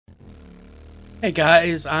Hey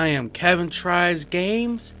guys, I am Kevin Tries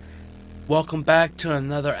Games. Welcome back to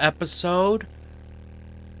another episode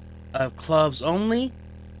of Clubs Only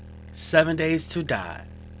 7 Days to Die.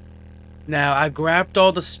 Now, I grabbed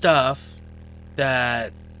all the stuff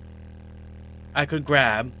that I could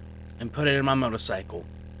grab and put it in my motorcycle.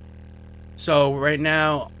 So, right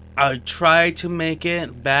now, I tried to make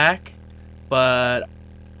it back, but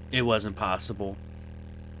it wasn't possible.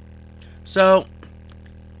 So,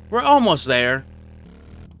 we're almost there.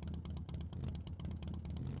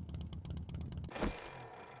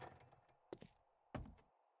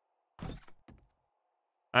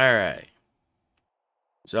 Alright.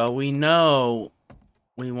 So, we know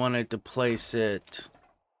we wanted to place it.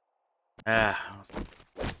 Oh,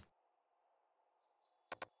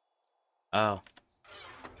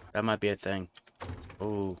 that might be a thing.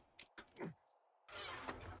 Ooh.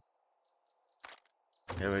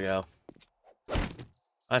 There we go.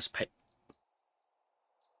 Let's pay.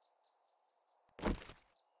 Where's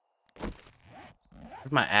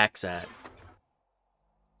my axe at?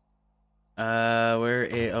 Where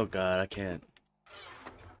is... Oh god, I can't.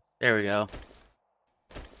 There we go.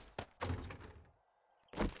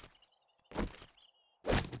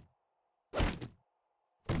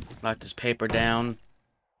 Knock this paper down.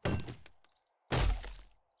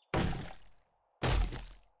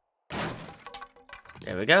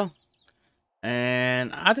 There we go.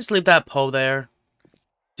 And I'll just leave that pole there.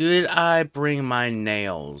 Did I bring my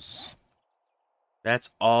nails? That's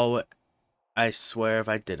all. I swear if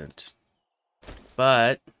I didn't.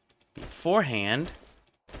 But beforehand,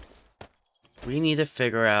 we need to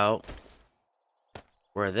figure out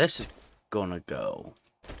where this is gonna go.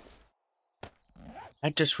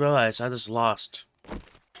 I just realized I just lost.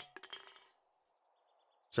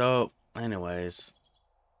 So, anyways,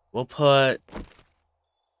 we'll put...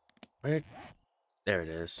 Where? There it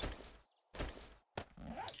is.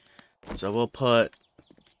 So we'll put...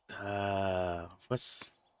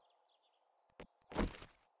 What's...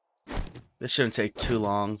 This shouldn't take too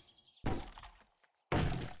long.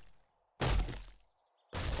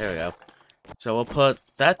 There we go. So we'll put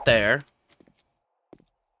that there.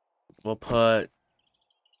 We'll put...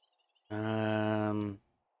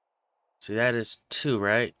 See, that is 2,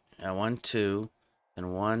 right? 1, 2.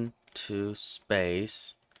 And 1, 2,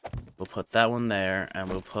 space. We'll put that one there, and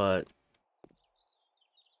we'll put...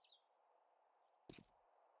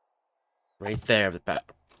 Right there, the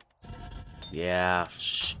back. Yeah,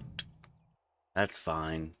 shit. That's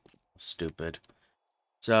fine. Stupid.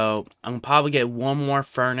 So, I'm gonna probably get one more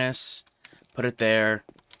furnace. Put it there.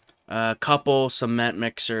 A couple cement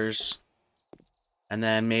mixers. And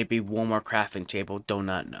then maybe one more crafting table. Do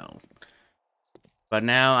not know. But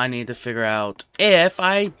now I need to figure out if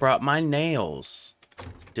I brought my nails.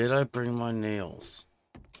 Did I bring my nails?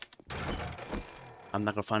 I'm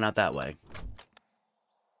not gonna find out that way.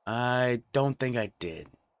 I don't think I did.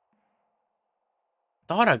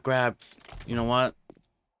 Thought I grabbed... You know what?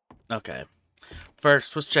 Okay.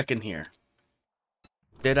 First, let's check in here.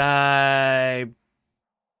 Did I...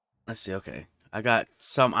 Let's see, okay. I got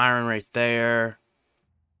some iron right there.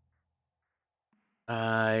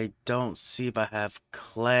 I don't see if I have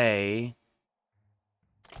clay.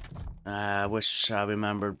 I wish I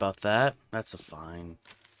remembered about that. That's a fine.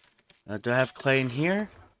 Do I have clay in here?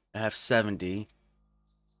 I have 70.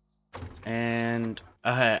 And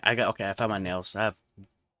okay, I found my nails.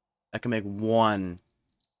 I can make 1.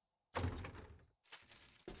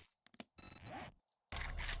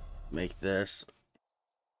 Make this.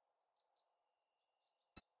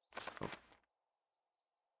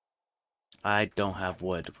 I don't have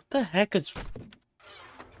wood. What the heck is...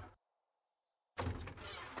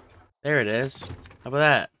 There it is. How about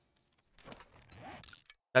that?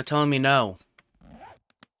 Stop telling me no.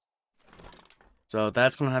 So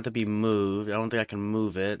that's gonna have to be moved. I don't think I can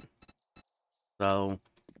move it. So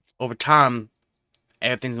over time,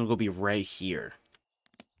 everything's gonna go be right here.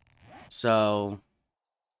 So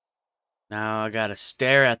now I gotta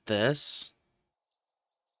stare at this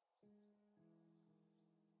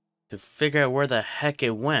to figure out where the heck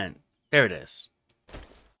it went. There it is.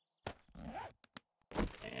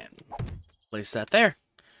 And place that there.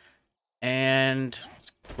 And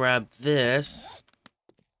let's grab this.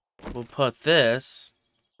 We'll put this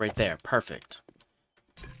right there. Perfect.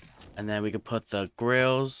 And then we can put the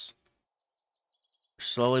grills.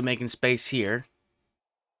 Slowly making space here.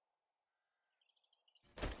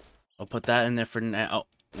 I'll put that in there for now.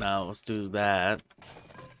 Oh, no, let's do that.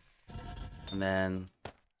 And then...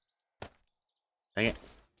 Dang it.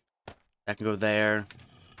 That can go there.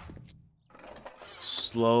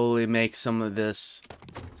 Slowly make some of this,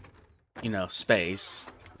 you know, space.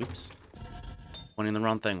 Oops. Pointing the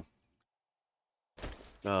wrong thing.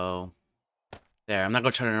 So, there. I'm not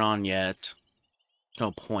gonna turn it on yet. There's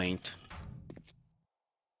no point.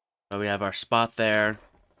 But we have our spot there.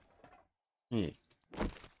 Yeah.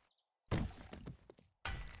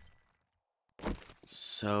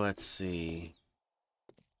 So, let's see.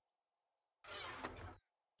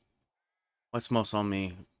 What's most on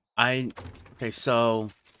me? Okay, so...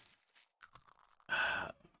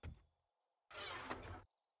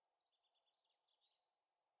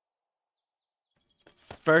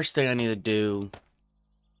 First thing I need to do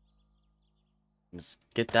is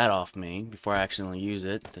get that off me before I actually use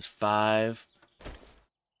it. There's 5.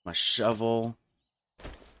 My shovel.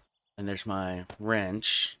 And there's my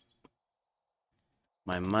wrench.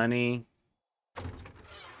 My money.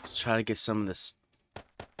 Let's try to get some of this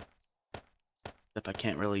stuff I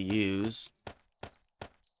can't really use.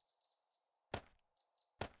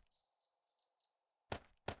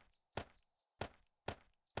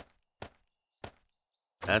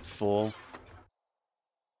 That's full.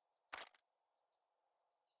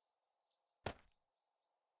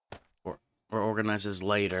 Or organize this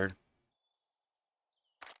later.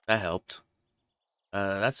 That helped.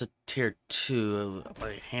 That's a tier 2.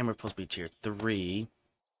 My hammer's supposed to be tier 3.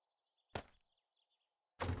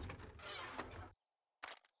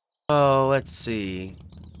 Oh, let's see.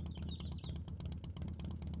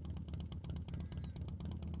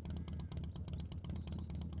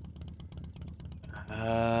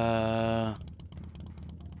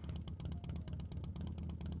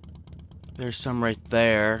 There's some right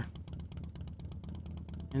there.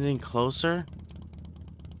 Anything closer?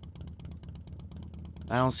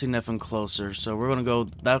 I don't see nothing closer, so we're gonna go.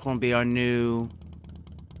 That's gonna be our new.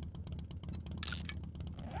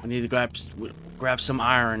 We need to grab some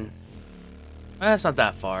iron. That's not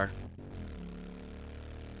that far.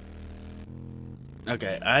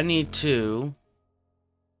 Okay, I need to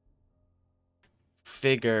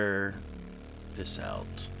figure this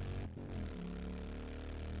out.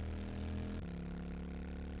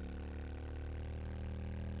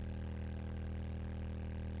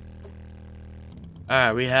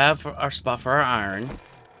 Alright, we have our spot for our iron.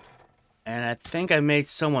 And I think I made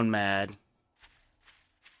someone mad.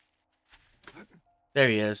 There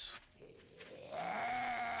he is.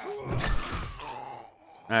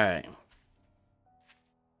 Alright.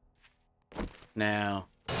 Now,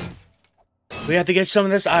 we have to get some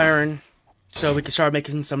of this iron so we can start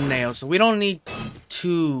making some nails. So we don't need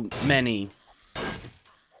too many.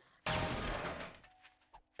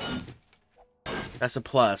 That's a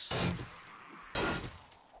plus.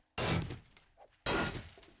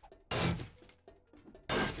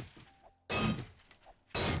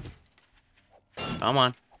 Come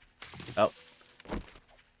on. Oh.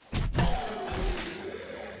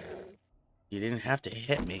 You didn't have to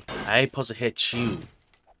hit me. I supposed to hit you.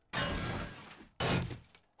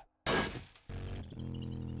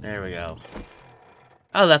 There we go.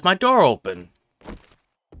 I left my door open.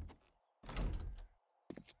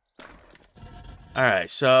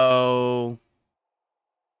 Alright, so...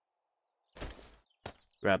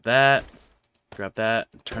 Grab that. Grab that.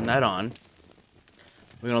 Turn that on.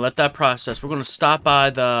 We're gonna let that process. We're gonna stop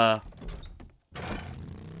by the...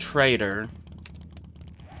 trader.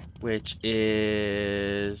 Which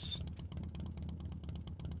is...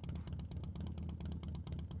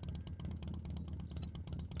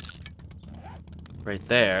 right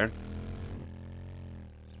there.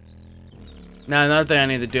 Now another thing I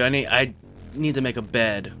need to do, I need to make a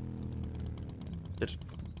bed.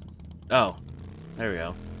 Oh, there we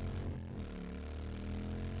go.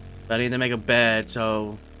 I need to make a bed,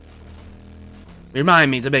 so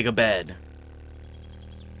remind me to make a bed.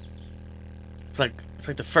 It's like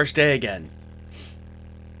the first day again.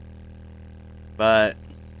 But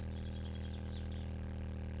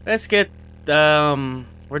let's get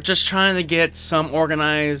we're just trying to get some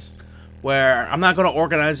organized where I'm not going to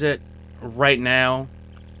organize it right now,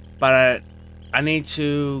 but I need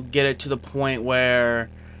to get it to the point where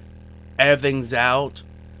everything's out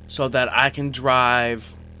so that I can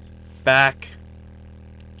drive back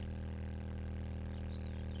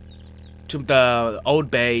to the old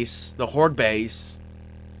base, the Horde base,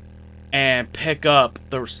 and pick up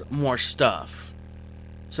the more stuff.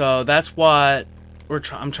 So that's what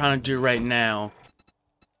I'm trying to do right now.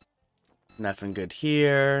 Nothing good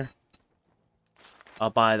here. I'll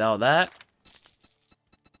buy all that.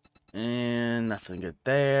 And nothing good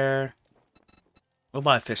there. We'll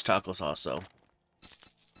buy fish tacos also.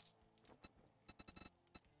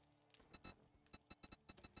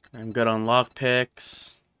 I'm good on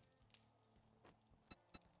lockpicks.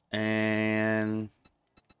 And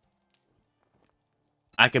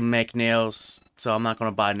I can make nails, so I'm not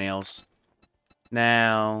gonna buy nails.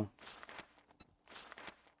 Now...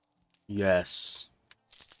 Yes.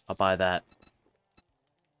 I'll buy that.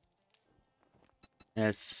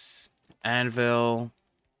 It's... Anvil.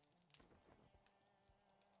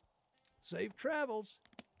 Safe travels.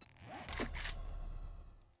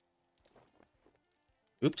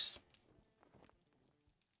 Oops.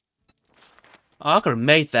 Oh, I could have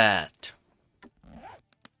made that.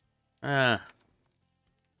 Ah.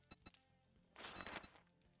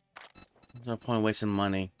 There's no point in wasting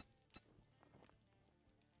money.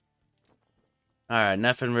 Alright,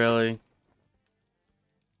 nothing really.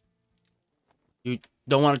 You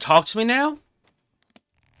don't want to talk to me now?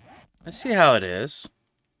 Let's see how it is.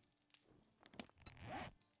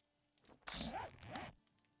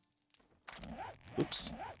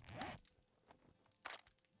 Oops.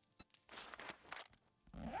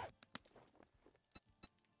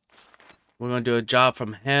 We're gonna do a job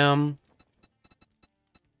from him.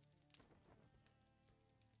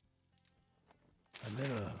 And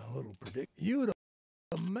then a little predict. You the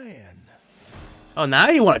man. Oh, now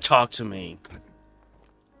you want to talk to me.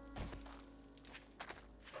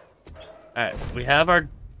 Alright, we have our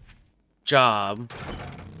job.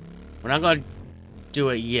 We're not gonna do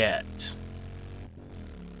it yet.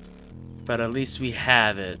 But at least we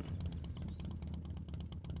have it.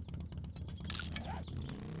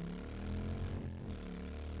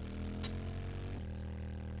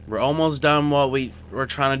 We're almost done what we're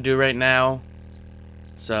trying to do right now.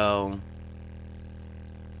 So...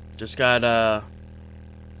 Just gotta...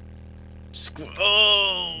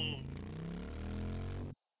 Oh!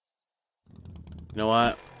 You know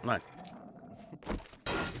what? I'm not...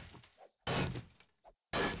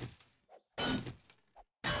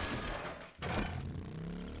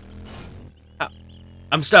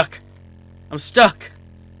 I'm stuck. I'm stuck.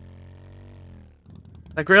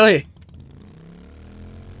 Like, really?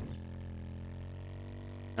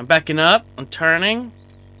 I'm backing up. I'm turning.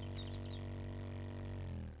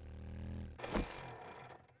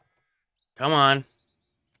 Come on.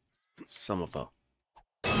 Some of them.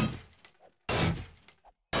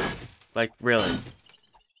 Like, really?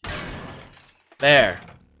 There.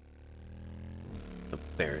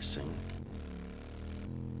 Embarrassing.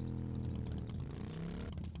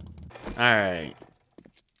 Alright.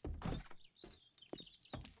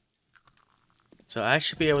 So I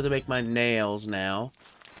should be able to make my nails now.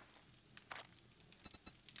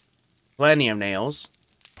 Plenty of nails.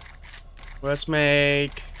 Let's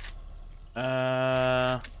make...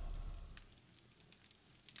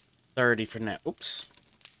 30 for now. Oops.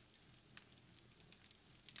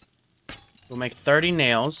 We'll make 30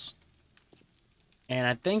 nails. And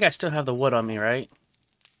I think I still have the wood on me, right?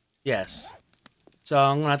 Yes. So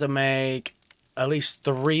I'm gonna have to make at least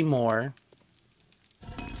 3 more.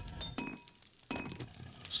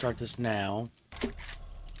 Start this now.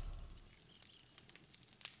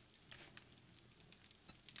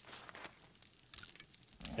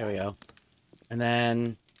 There we go. And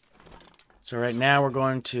then, so right now we're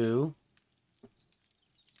going to...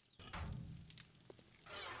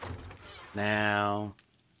 Now...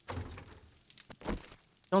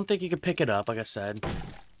 Don't think you can pick it up, like I said.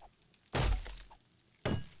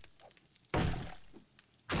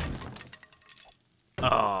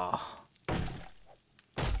 Oh.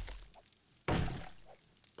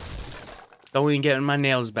 Don't even get my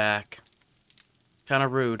nails back. Kind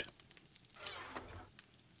of rude.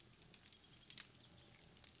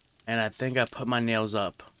 And I think I put my nails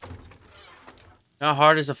up. How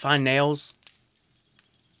hard is it to find nails?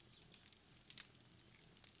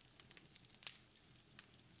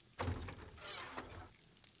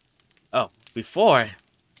 Oh, before.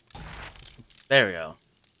 There we go.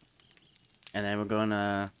 And then we're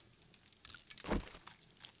gonna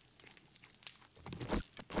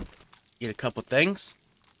get a couple things.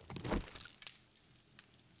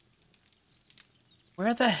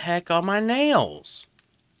 Where the heck are my nails?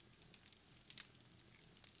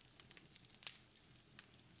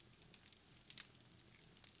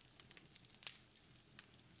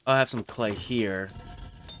 I'll have some clay here.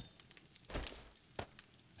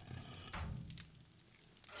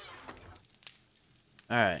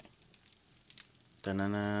 Alright.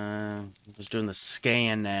 I'm just doing the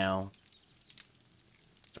scan now.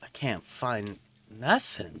 I can't find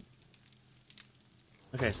nothing.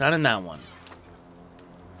 Okay, it's not in that one.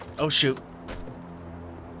 Oh, shoot.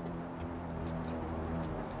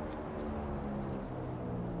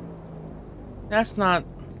 That's not...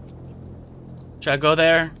 Should I go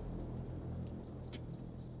there?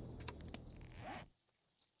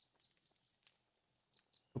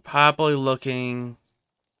 We're probably looking...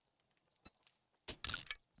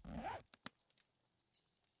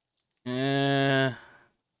 Eh.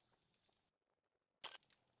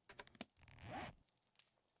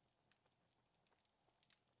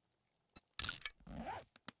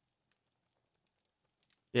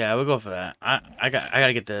 Yeah, we'll go for that. I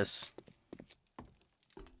gotta get this.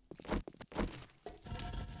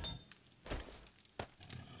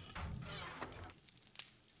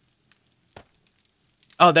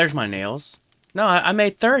 Oh, there's my nails. No, I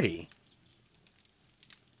made 30.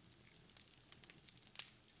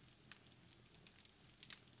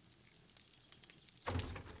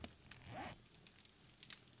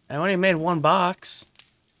 I only made one box.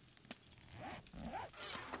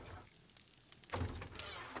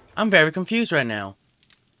 I'm very confused right now.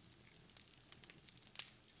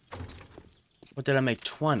 What did I make?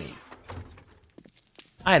 20.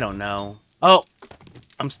 I don't know. Oh,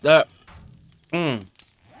 I'm stuck.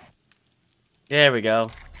 There we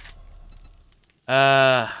go.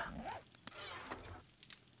 Uh,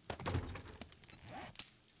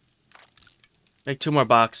 make 2 more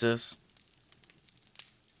boxes.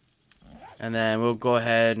 And then we'll go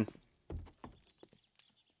ahead.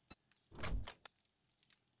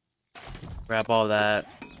 Grab all that.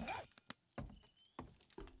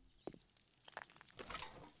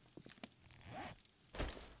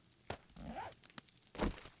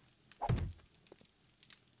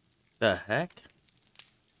 The heck?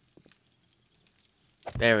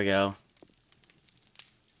 There we go.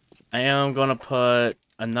 I am gonna put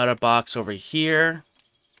another box over here.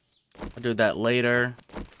 I'll do that later.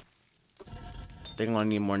 I think I'm gonna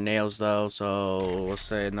need more nails though, so let's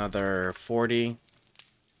say another 40.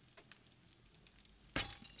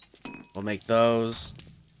 We'll make those.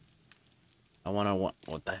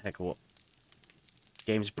 What the heck?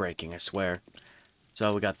 Game's breaking, I swear.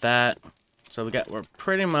 So we got that. So we're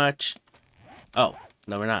pretty much. Oh,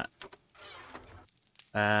 no, we're not.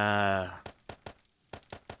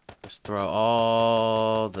 Just throw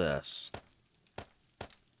all this.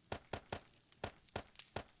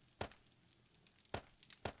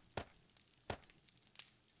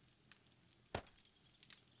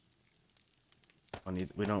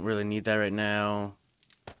 We don't really need that right now.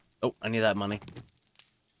 Oh, I need that money.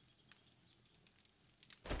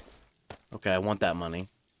 Okay, I want that money.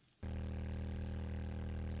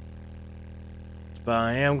 But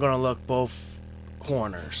I am gonna look both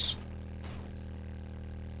corners.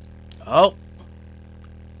 Oh!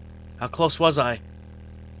 How close was I?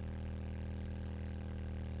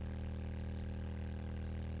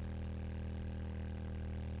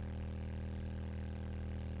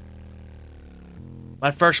 My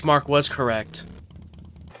first mark was correct.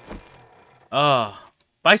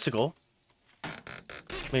 Bicycle. I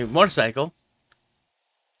mean, motorcycle.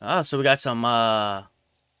 Oh, so we got some, hop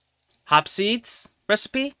seeds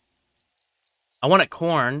recipe. I wanted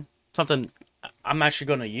corn. Something I'm actually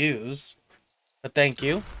gonna use. But thank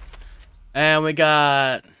you. And we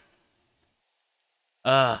got...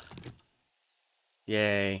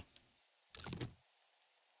 Yay.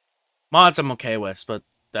 Mods I'm okay with, but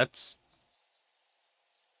that's...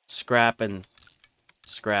 Scrap and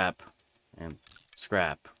scrap and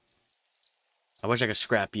scrap. I wish I could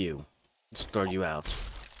scrap you. Just throw you out.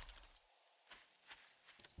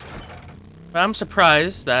 But I'm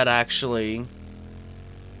surprised that I actually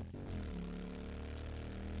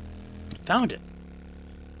found it.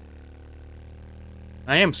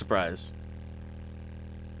 I am surprised.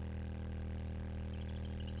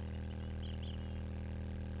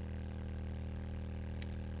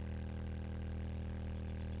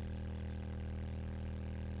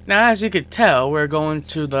 Now, as you could tell, we're going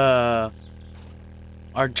to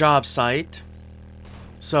our job site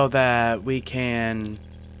so that we can,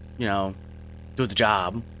 you know, do the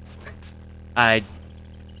job. I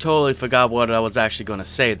totally forgot what I was actually going to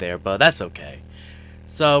say there, but that's okay.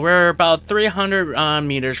 So we're about 300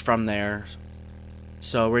 meters from there.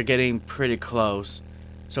 So we're getting pretty close.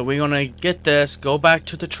 So we're going to get this, go back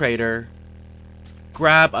to the trader,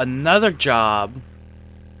 grab another job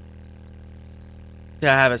to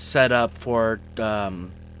have it set up for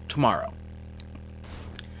tomorrow.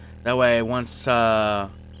 That way, once we're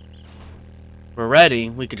ready,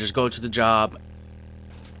 we could just go to the job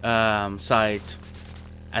site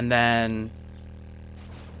and then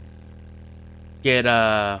get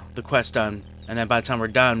the quest done. And then by the time we're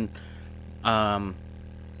done,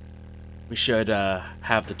 we should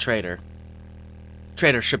have the trader.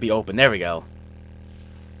 Trader should be open. There we go.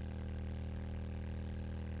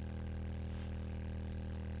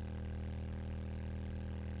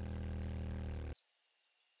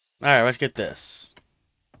 Alright, let's get this.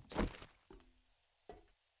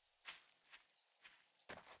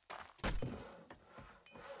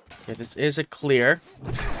 Okay, this is a clear.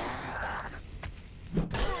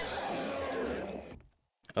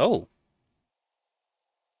 Oh.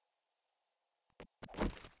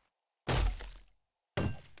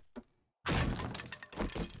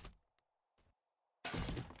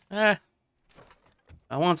 Eh.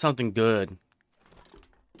 I want something good.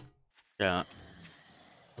 Yeah.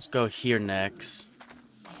 Let's go here next.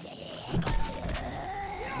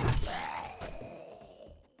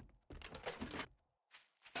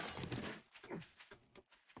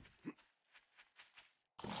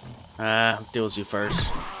 Deal with you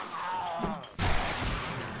first.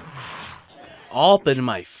 All up in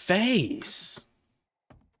my face.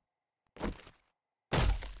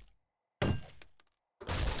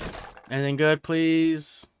 Anything good,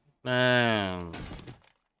 please? I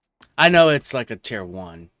know it's like a tier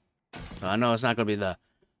 1. So I know it's not gonna be the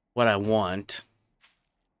what I want.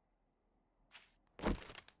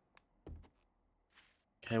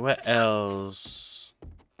 Okay, what else?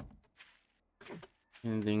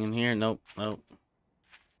 Anything in here? Nope, nope.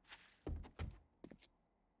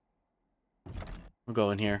 We'll go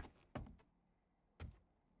in here.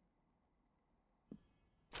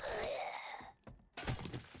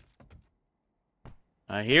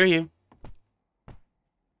 I hear you.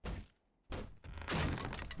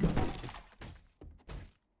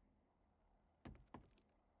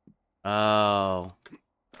 Oh.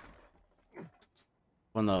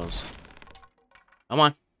 One of those. Come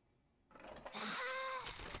on.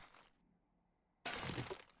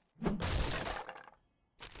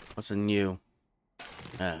 What's in you?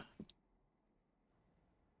 Yeah.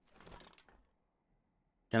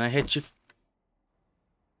 Can I hit you?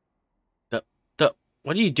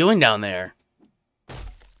 What are you doing down there?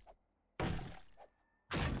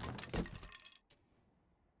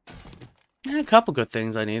 Yeah, a couple good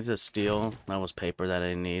things I need to steal. That was paper that I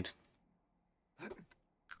didn't need.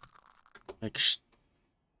 Like,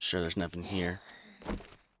 sure, there's nothing here.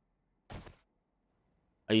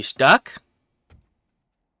 Are you stuck?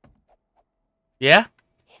 Yeah?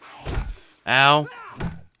 Ow.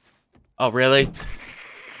 Oh, really?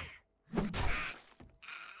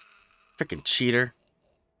 Freaking cheater.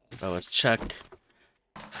 Oh, let's check.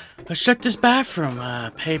 Let's check this bathroom.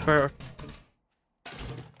 Paper.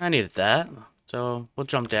 I needed that. So, we'll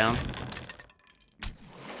jump down.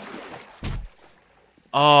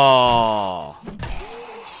 Oh.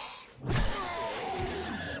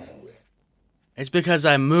 It's because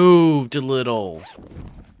I moved a little.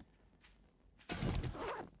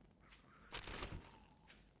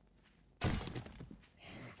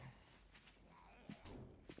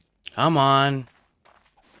 Come on.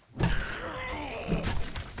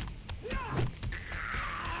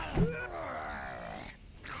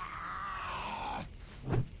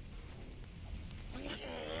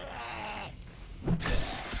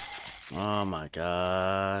 Oh my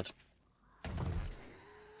god.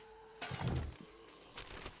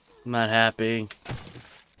 I'm not happy.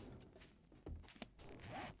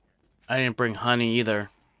 I didn't bring honey either.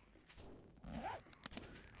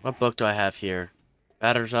 What book do I have here?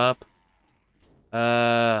 Batters up.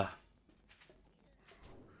 Back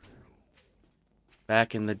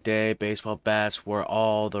in the day, baseball bats were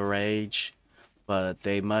all the rage, but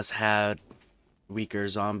they must have weaker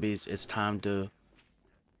zombies. It's time to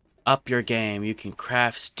up your game. You can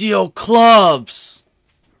craft steel clubs.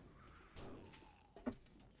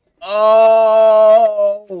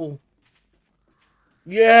 Oh,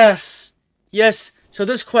 yes, yes. So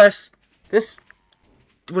this quest, this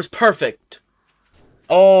was perfect.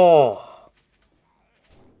 Oh,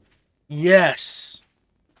 yes.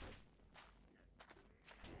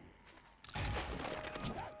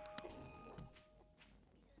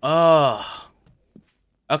 Oh,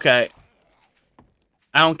 okay.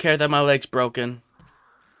 I don't care that my leg's broken.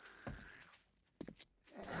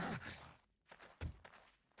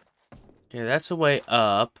 Okay, that's a way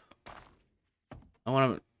up. I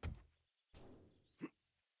want to.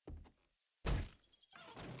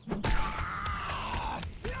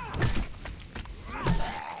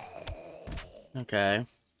 Okay.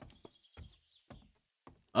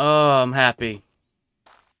 Oh, I'm happy.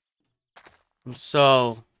 I'm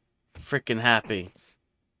so freaking happy.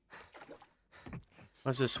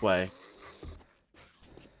 What's this way?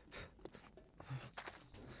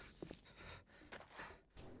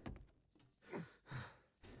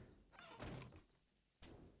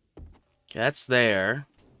 Okay, that's there.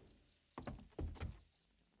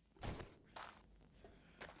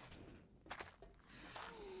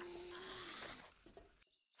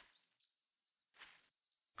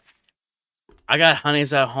 I got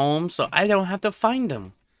honeys at home, so I don't have to find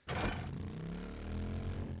them.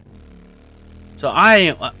 So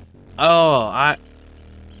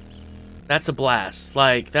that's a blast.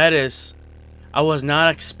 Like, that is, I was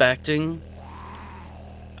not expecting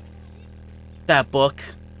that book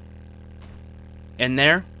in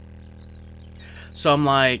there. So I'm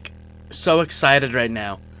like so excited right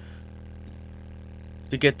now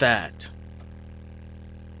to get that.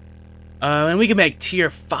 And we can make tier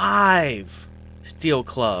 5 steel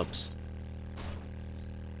clubs.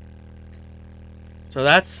 So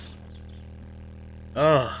that's...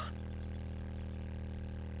 Ugh.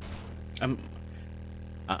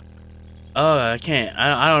 I can't.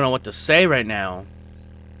 I don't know what to say right now.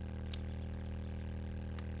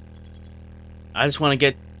 I just want to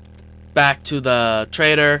get back to the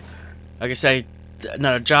trader. Like I say,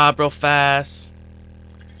 another job real fast.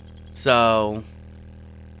 So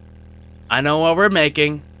I know what we're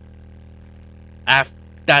making after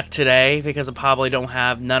that today, because I probably don't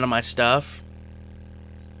have none of my stuff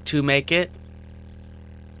to make it.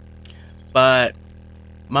 But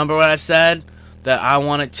remember what I said? That I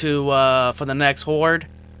wanted to, for the next horde,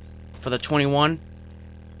 for the 21,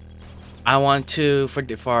 I want to, for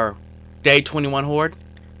day 21 horde,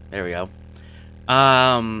 there we go,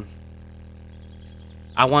 I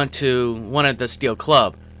wanted the steel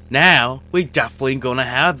club. Now, we definitely gonna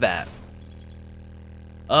have that.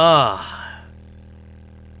 Ugh.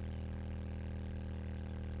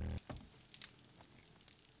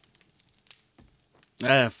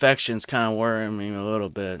 That infection's kind of worrying me a little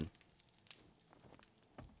bit.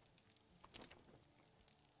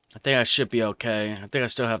 I think I should be okay. I think I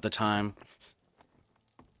still have the time.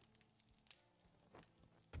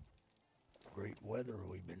 Great weather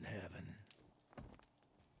we've been having.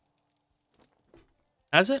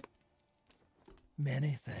 Has it?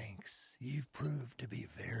 Many thanks. You've proved to be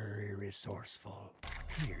very resourceful.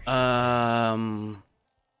 Here.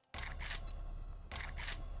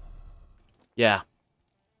 Yeah.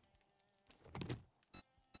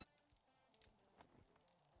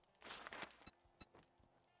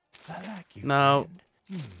 I like you. No.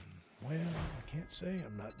 Friend. Well, I can't say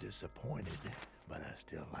I'm not disappointed, but I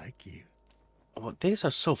still like you. Well, these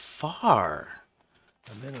are so far.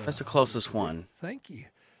 That's the closest one. Thank you.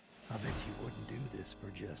 I bet you wouldn't do this for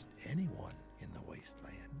just anyone in the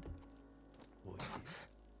wasteland, would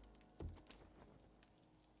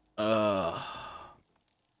you?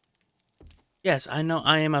 Yes, I know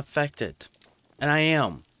I am affected. And I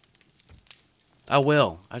am. I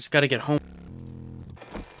will. I just gotta get home.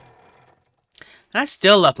 And I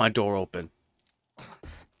still left my door open.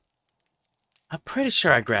 I'm pretty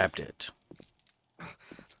sure I grabbed it.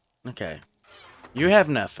 Okay. You have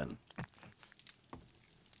nothing.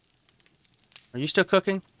 Are you still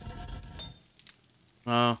cooking?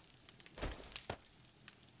 Oh.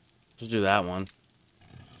 Just do that one.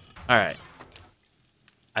 Alright.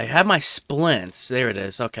 I have my splints. There it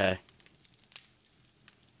is. Okay.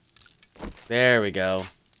 There we go.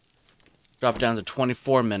 Drop down to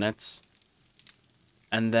 24 minutes.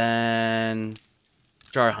 And then...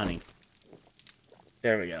 jar honey.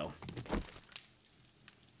 There we go.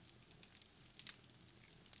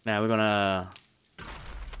 Now we're gonna...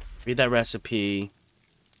 read that recipe.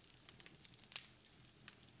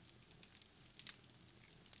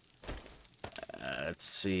 Let's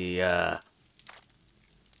see,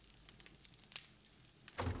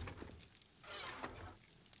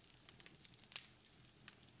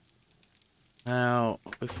 now,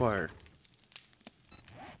 before...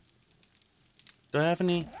 do I have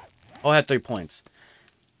any? Oh, I have 3 points.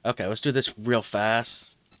 Okay, let's do this real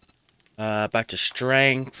fast. Back to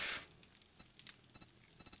strength.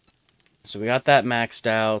 So we got that maxed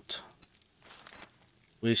out.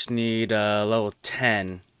 We just need level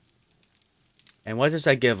 10. And what does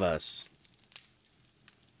that give us?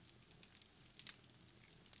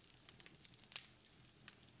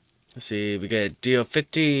 Let's see, we get deal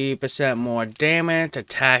 50% more damage,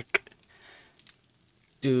 attack,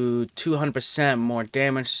 do 200% more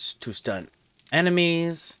damage to stun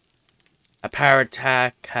enemies. A power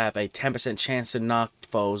attack, have a 10% chance to knock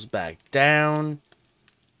foes back down.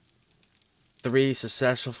 3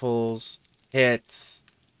 successful hits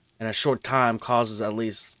in a short time causes at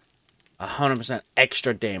least 100%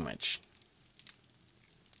 extra damage.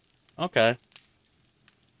 Okay.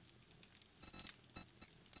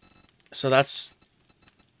 So that's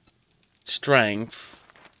strength.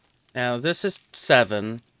 Now this is 7.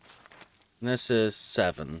 And this is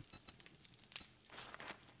 7.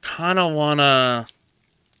 Kinda wanna...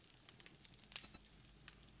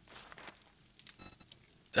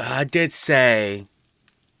 I did say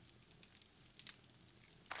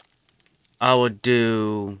I would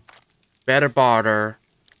do better barter.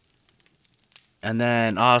 And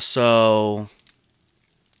then also...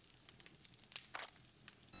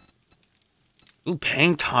 Ooh,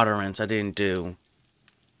 pain tolerance I didn't do.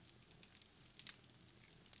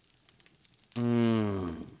 Hmm.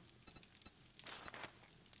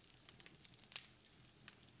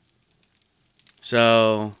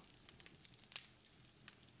 So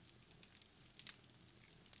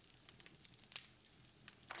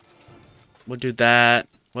we'll do that.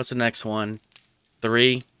 What's the next one?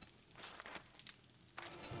 3?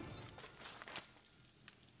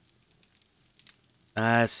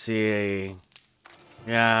 Let's see.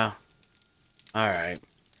 Yeah. Alright.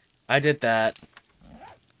 I did that.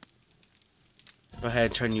 Go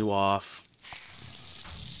ahead, turn you off.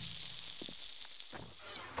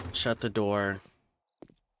 Shut the door.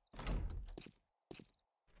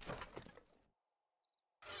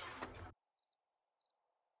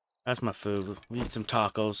 That's my food. We eat some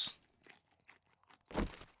tacos.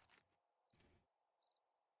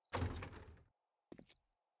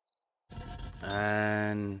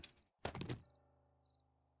 And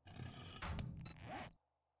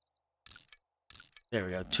there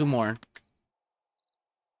we go. 2 more.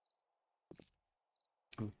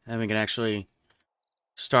 Then we can actually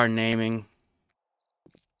start naming.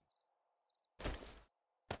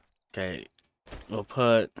 Okay. We'll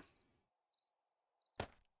put...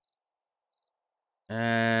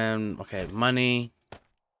 okay, money.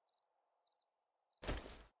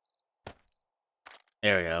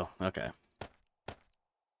 There we go. Okay.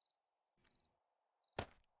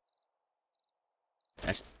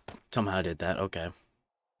 I somehow did that. Okay.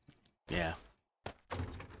 Yeah.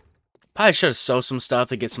 Probably should have sold some stuff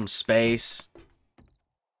to get some space.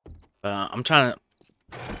 But I'm trying to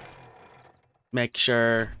make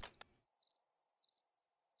sure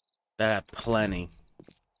that I have plenty.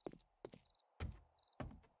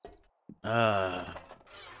 Okay,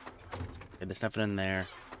 there's nothing in there.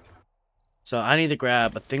 So I need to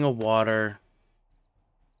grab a thing of water,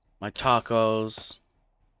 my tacos,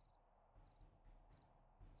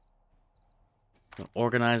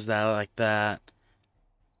 organize that like that,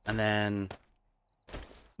 and then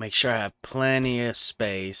make sure I have plenty of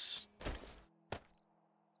space.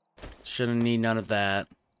 Shouldn't need none of that.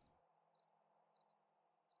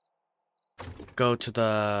 Go to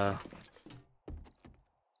the...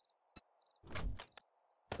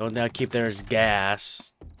 The only thing I keep there is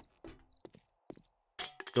gas.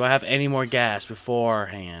 Do I have any more gas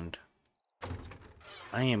beforehand?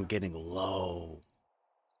 I am getting low.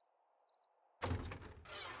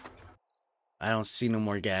 I don't see no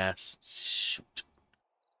more gas. Shoot.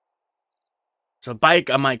 So bike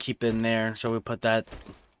I might keep in there. So we put that...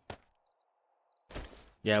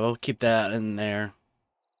 Yeah, we'll keep that in there.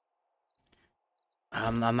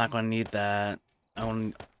 I'm not going to need that. I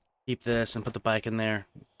want to keep this and put the bike in there.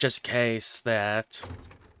 Just in case that...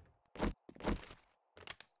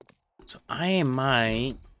 So I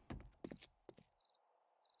might...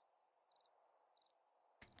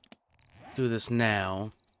 do this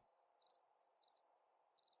now.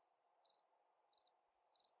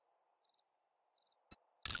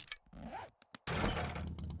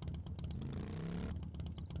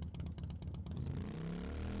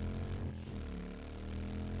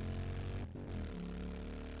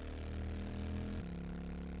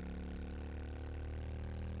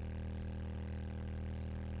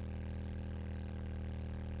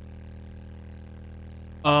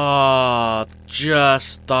 Oh,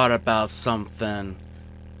 just thought about something.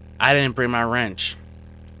 I didn't bring my wrench.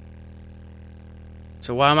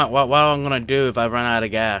 So what am I gonna do if I run out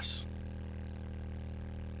of gas?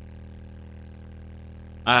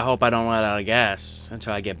 I hope I don't run out of gas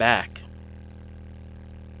until I get back.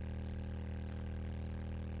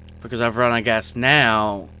 Because I've run out of gas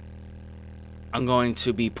now, I'm going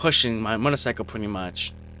to be pushing my motorcycle pretty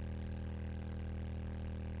much.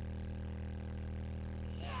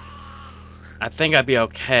 I think I'd be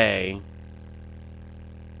okay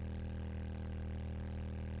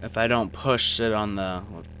if I don't push it on the...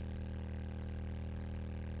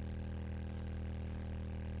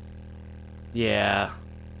 Yeah.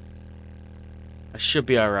 I should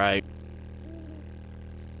be alright.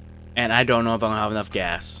 And I don't know if I'm gonna have enough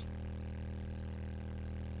gas.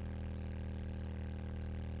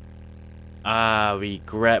 I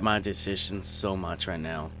regret my decision so much right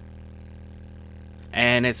now.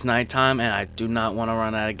 And it's nighttime, and I do not want to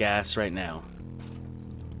run out of gas right now.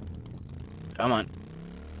 Come on.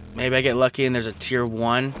 Maybe I get lucky and there's a tier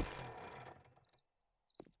 1.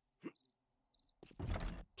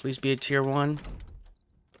 Please be a tier 1.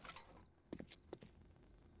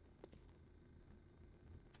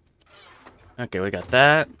 Okay, we got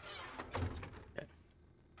that. Okay.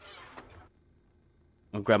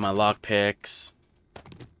 I'll grab my lockpicks.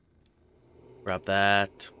 Grab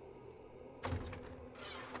that.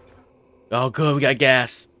 Oh, good. We got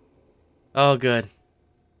gas. Oh, good.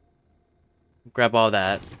 Grab all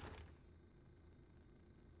that.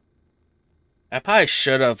 I probably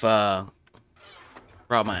should have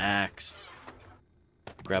brought my axe.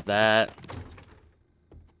 Grab that.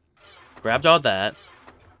 Grabbed all that.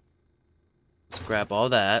 Let's grab all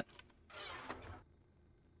that.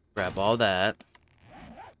 Grab all that.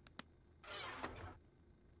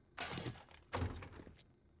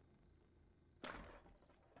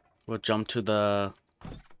 We'll jump to the...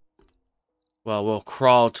 Well, we'll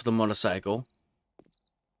crawl to the motorcycle.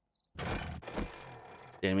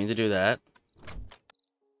 Didn't mean to do that.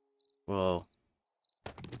 We'll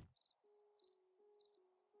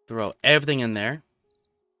throw everything in there.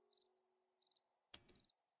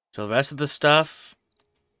 So the rest of the stuff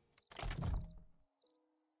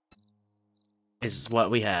is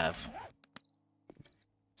what we have.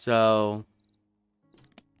 So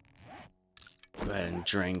go ahead and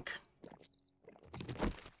drink.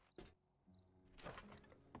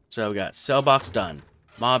 So we got cell box done.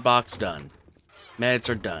 Mod box done. Meds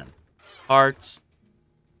are done. Hearts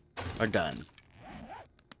are done.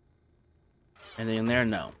 Anything in there?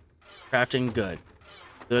 No. Crafting, good.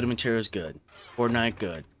 Building materials, good. Fortnite,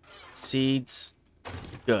 good. Seeds,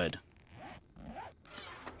 good.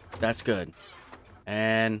 That's good.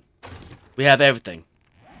 And we have everything.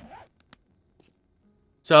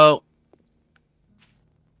 So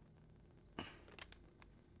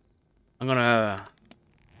I'm gonna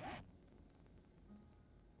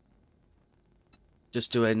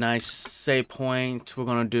just do a nice save point. We're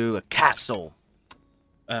gonna do a castle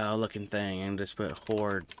looking thing and just put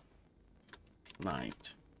Horde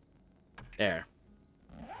Night. There.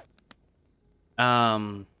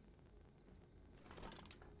 I'm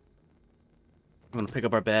gonna pick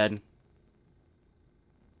up our bed.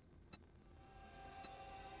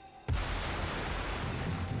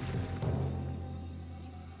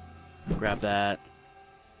 Grab that.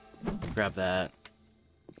 Grab that.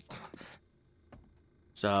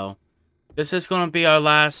 So, this is gonna be our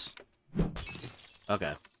last...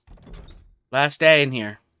 Okay. Last day in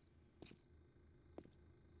here.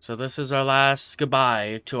 So this is our last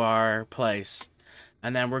goodbye to our place.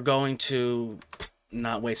 And then we're going to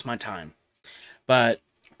not waste my time. But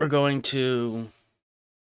we're going to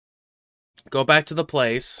go back to the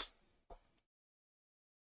place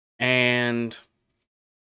and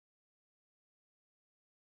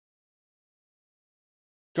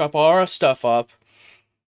drop all our stuff up.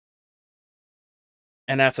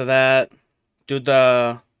 And after that, do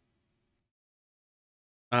the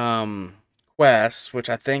quest, which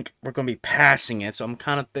I think we're gonna be passing it, so I'm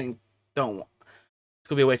kind of it's gonna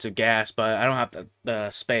be a waste of gas, but I don't have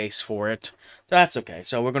the space for it, so that's okay.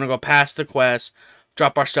 So we're gonna go past the quest,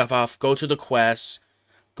 drop our stuff off, go to the quest,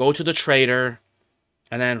 go to the trader,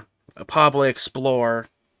 and then probably explore,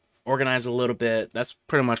 organize a little bit. That's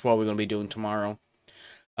pretty much what we're gonna be doing tomorrow.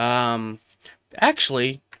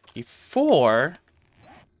 Actually, before,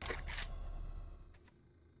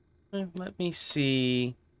 let me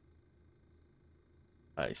see.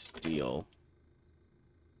 I steal.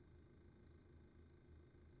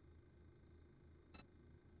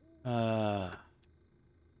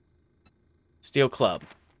 Steel club.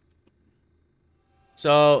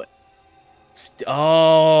 So,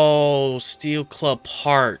 oh, steel club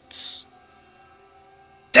parts.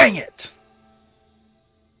 Dang it.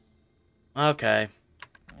 Okay.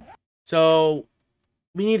 So,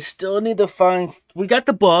 we still need to find... We got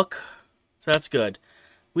the book, so that's good.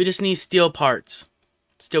 We just need steel parts.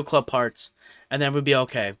 Steel club parts. And then we'll be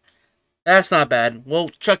okay. That's not bad. We'll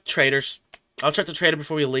check traders. I'll check the trader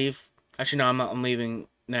before we leave. Actually, no, I'm leaving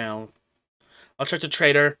now. I'll check the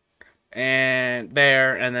trader and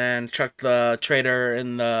then check the trader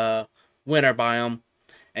in the winter biome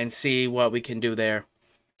and see what we can do there.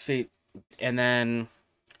 See, and then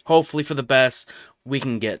hopefully for the best, we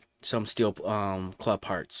can get some steel club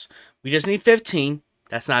parts. We just need 15.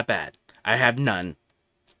 That's not bad. I have none,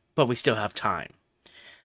 but we still have time.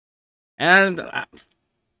 And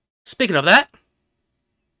speaking of that,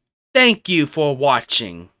 thank you for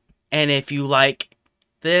watching. And if you like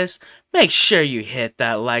this, make sure you hit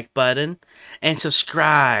that like button and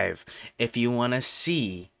subscribe if you want to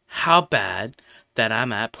see how bad that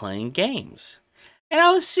I'm at playing games. And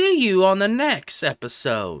I'll see you on the next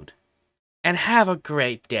episode. And have a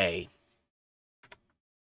great day.